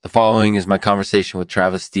following is my conversation with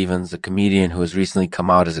Travis Stevens, a comedian who has recently come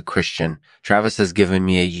out as a Christian. Travis has given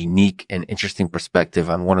me a unique and interesting perspective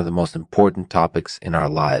on one of the most important topics in our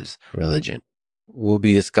lives, religion. We'll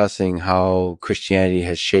be discussing how Christianity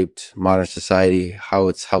has shaped modern society, how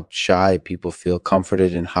it's helped shy people feel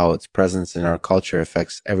comforted, and how its presence in our culture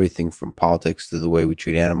affects everything from politics to the way we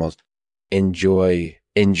treat animals. Enjoy.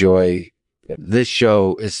 This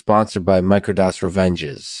show is sponsored by Microdots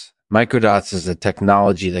Revenges. Microdots is a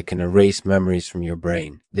technology that can erase memories from your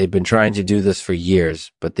brain. They've been trying to do this for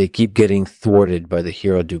years, but they keep getting thwarted by the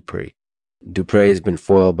hero Dupree. Dupree has been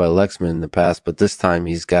foiled by Lexman in the past, but this time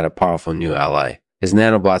he's got a powerful new ally. His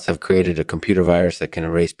nanobots have created a computer virus that can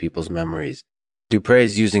erase people's memories. Dupree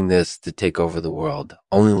is using this to take over the world.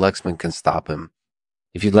 Only Lexman can stop him.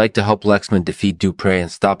 If you'd like to help Lexman defeat Dupree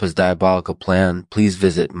and stop his diabolical plan, please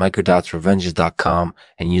visit microdotsrevenges.com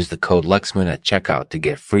and use the code Lexman at checkout to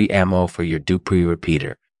get free ammo for your Dupree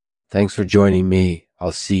repeater. Thanks for joining me.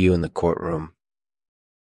 I'll see you in the courtroom.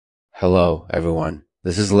 Hello, everyone.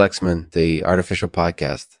 This is Lexman, the Artificial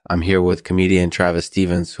Podcast. I'm here with comedian Travis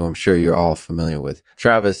Stevens, who I'm sure you're all familiar with.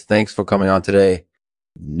 Travis, thanks for coming on today.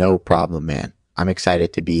 No problem, man. I'm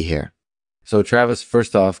excited to be here. So Travis,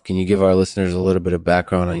 first off, can you give our listeners a little bit of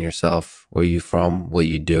background on yourself? Where you from? What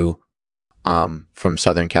you do? I'm from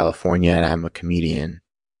Southern California and I'm a comedian.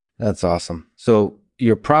 That's awesome. So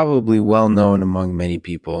you're probably well known among many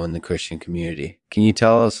people in the Christian community. Can you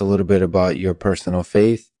tell us a little bit about your personal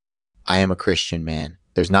faith? I am a Christian, man.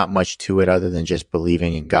 There's not much to it other than just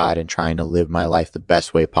believing in God and trying to live my life the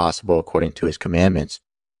best way possible according to his commandments.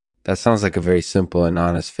 That sounds like a very simple and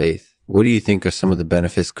honest faith. What do you think are some of the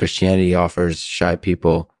benefits Christianity offers shy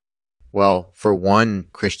people? Well, for one,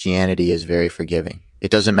 Christianity is very forgiving.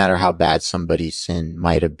 It doesn't matter how bad somebody's sin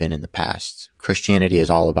might have been in the past. Christianity is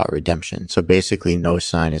all about redemption. So basically, no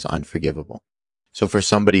sin is unforgivable. So for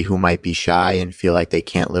somebody who might be shy and feel like they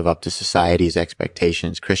can't live up to society's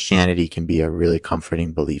expectations, Christianity can be a really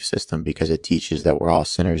comforting belief system because it teaches that we're all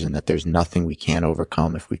sinners and that there's nothing we can't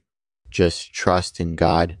overcome if we just trust in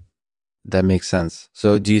God. That makes sense.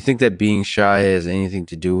 So do you think that being shy has anything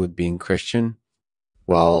to do with being Christian?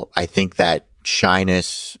 Well, I think that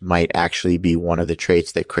shyness might actually be one of the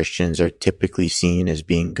traits that Christians are typically seen as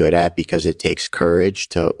being good at because it takes courage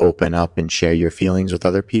to open up and share your feelings with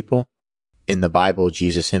other people. In the Bible,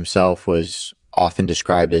 Jesus himself was often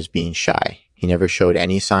described as being shy. He never showed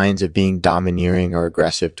any signs of being domineering or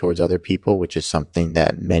aggressive towards other people, which is something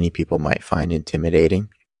that many people might find intimidating.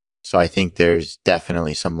 So I think there's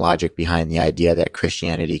definitely some logic behind the idea that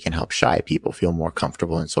Christianity can help shy people feel more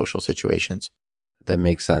comfortable in social situations. That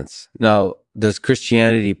makes sense. Now, does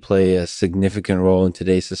Christianity play a significant role in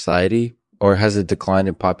today's society, or has it declined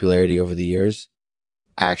in popularity over the years?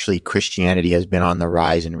 Actually, Christianity has been on the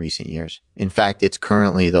rise in recent years. In fact, it's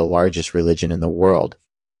currently the largest religion in the world.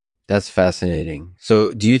 That's fascinating.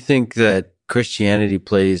 So do you think that Christianity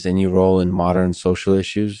plays any role in modern social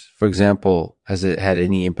issues? For example, has it had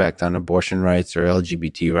any impact on abortion rights or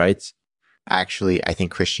LGBT rights? Actually, I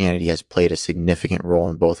think Christianity has played a significant role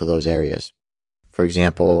in both of those areas. For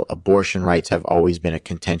example, abortion rights have always been a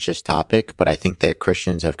contentious topic, but I think that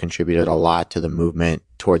Christians have contributed a lot to the movement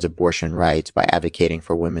towards abortion rights by advocating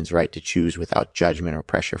for women's right to choose without judgment or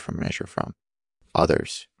pressure from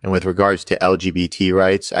others. And with regards to LGBT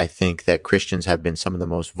rights, I think that Christians have been some of the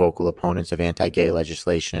most vocal opponents of anti-gay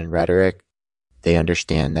legislation and rhetoric. They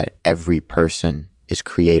understand that every person is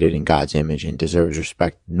created in God's image and deserves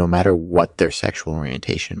respect no matter what their sexual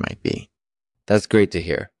orientation might be. That's great to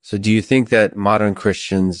hear. So do you think that modern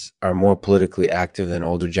Christians are more politically active than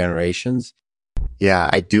older generations? Yeah,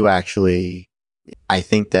 I do actually. I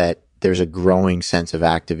think that there's a growing sense of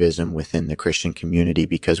activism within the Christian community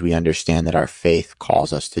because we understand that our faith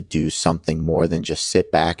calls us to do something more than just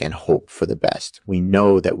sit back and hope for the best. We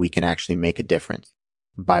know that we can actually make a difference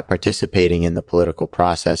by participating in the political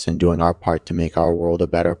process and doing our part to make our world a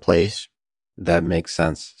better place. That makes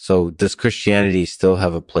sense. So does Christianity still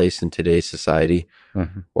have a place in today's society?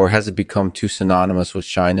 Or has it become too synonymous with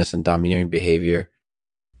shyness and domineering behavior?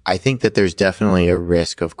 I think that there's definitely a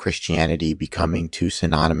risk of Christianity becoming too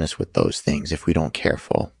synonymous with those things if we don't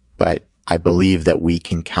careful. But I believe that we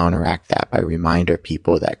can counteract that by reminding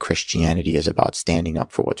people that Christianity is about standing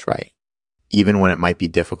up for what's right. Even when it might be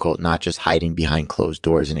difficult, not just hiding behind closed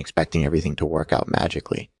doors and expecting everything to work out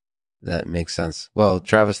magically. That makes sense. Well,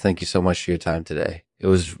 Travis, thank you so much for your time today. It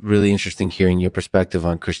was really interesting hearing your perspective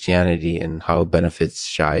on Christianity and how it benefits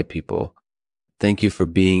shy people. Thank you for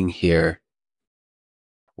being here.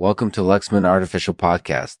 Welcome to Lexman Artificial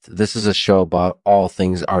Podcast. This is a show about all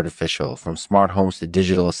things artificial, from smart homes to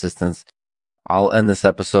digital assistants. I'll end this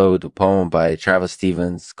episode with a poem by Travis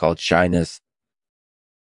Stevens called Shyness.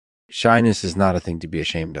 Shyness is not a thing to be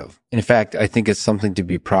ashamed of. In fact, I think it's something to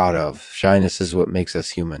be proud of. Shyness is what makes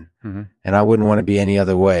us human. And I wouldn't want to be any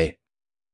other way.